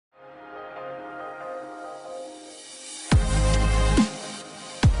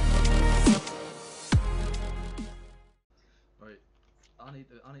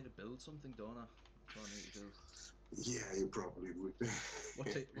need to build something, don't I? That's what I need to do. Yeah, you probably would.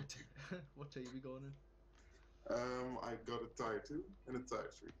 What team are we going in? I got a tier 2 and a tier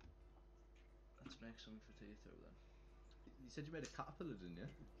 3. Let's make something for tier 2 then. You said you made a caterpillar, didn't you?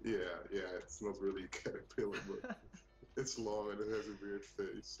 Yeah, it's not really a caterpillar, but it's long and it has a weird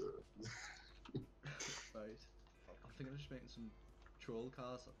face. So. Right. I'm thinking of just making some troll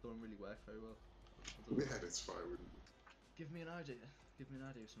cars that don't really work very well. Yeah, that's fine with me. Give me an idea. Give me an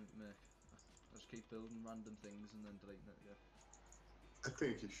idea of something to make. I'll just keep building random things and then deleting it again. I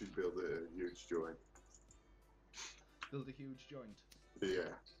think you should build a huge joint. Build a huge joint.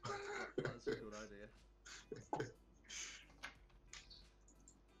 Yeah. That's a good idea.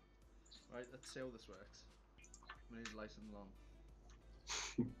 Right, let's see how this works. We need light and long.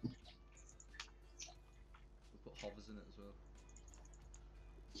 We'll put hovers in it as well.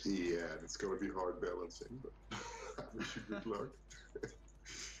 Yeah, it's going to be hard balancing, but I wish you good luck.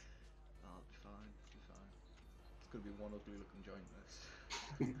 I'll be fine, it'll be fine. It's going to be one ugly looking joint, this.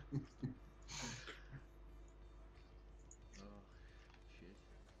 Oh, shit.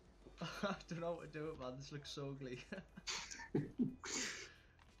 I don't know what to do it, man. This looks so ugly.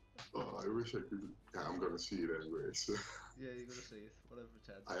 Oh, I wish I could. Yeah, I'm gonna see it anyway. So. Yeah, you're gonna see it. Whatever it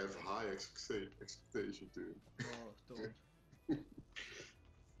is. I have high expectation too. Oh, don't.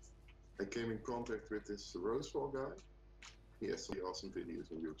 I came in contact with this Rosewall guy. He has some awesome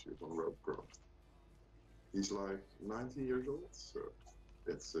videos on YouTube on Robocraft. He's like 19 years old, so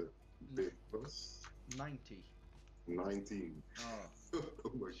it's a big plus. 90. 19. Oh.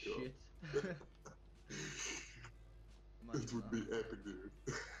 Oh my god. Shit. It would be epic, dude.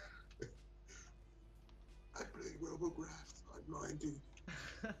 I play Robocraft. I'm 90.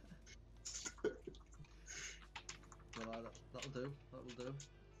 Well, that'll do. That'll do.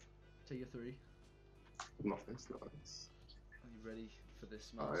 Tier 3. Nice. Are you ready for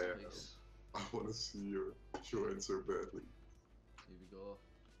this masterpiece? I want to see your joint so badly. Here we go.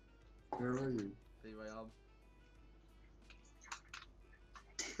 Where are you? Here I am.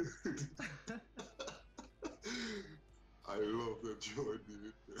 I love that joint,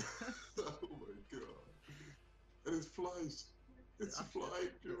 dude. Oh my god. And it flies. It's a flying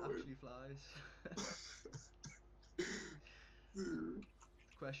joint. It actually flies. Dude.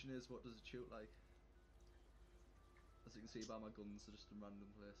 The question is, what does it shoot like? As you can see by my guns, they're just in random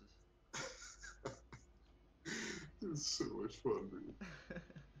places. It's so much fun, dude. I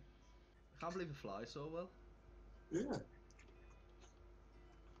can't believe it flies so well. Yeah.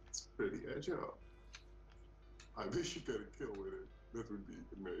 It's pretty agile. I wish you get a kill with it. That would be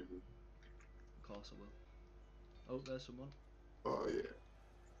amazing. Of course I will. Oh, there's someone. Oh yeah.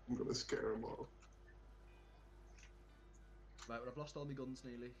 I'm gonna scare him off. Right, well, I've lost all my guns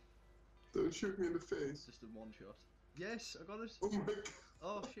nearly. Don't shoot me in the face. Just in one shot. Yes, I got it. Oh my god.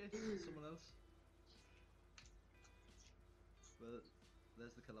 Oh shit, someone else. Well,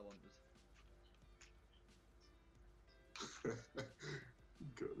 there's the kill I wanted.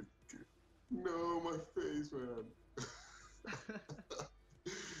 Gotta get... No, my face, man.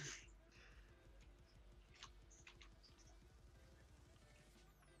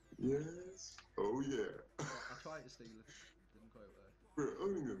 Yes. Oh yeah. I tried to steal it. Didn't quite work. We're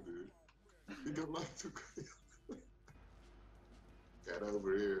owning them, dude. You got like to get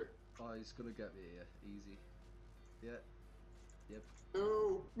over here. Oh, he's gonna get me here. Easy. Yeah. Yep.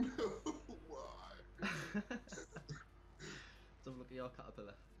 No, why? Let's have a look at your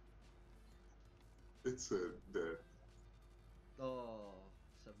caterpillar. It's dead. Oh,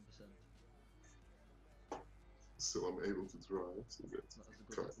 7%. So I'm able to drive, so that's That was a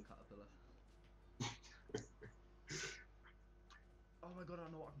good looking caterpillar. Oh my god, I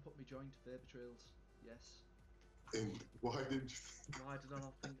know what I can put my joint. Vapor trails. Yes. And why did you think? Why did I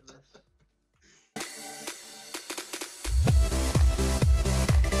not think of this?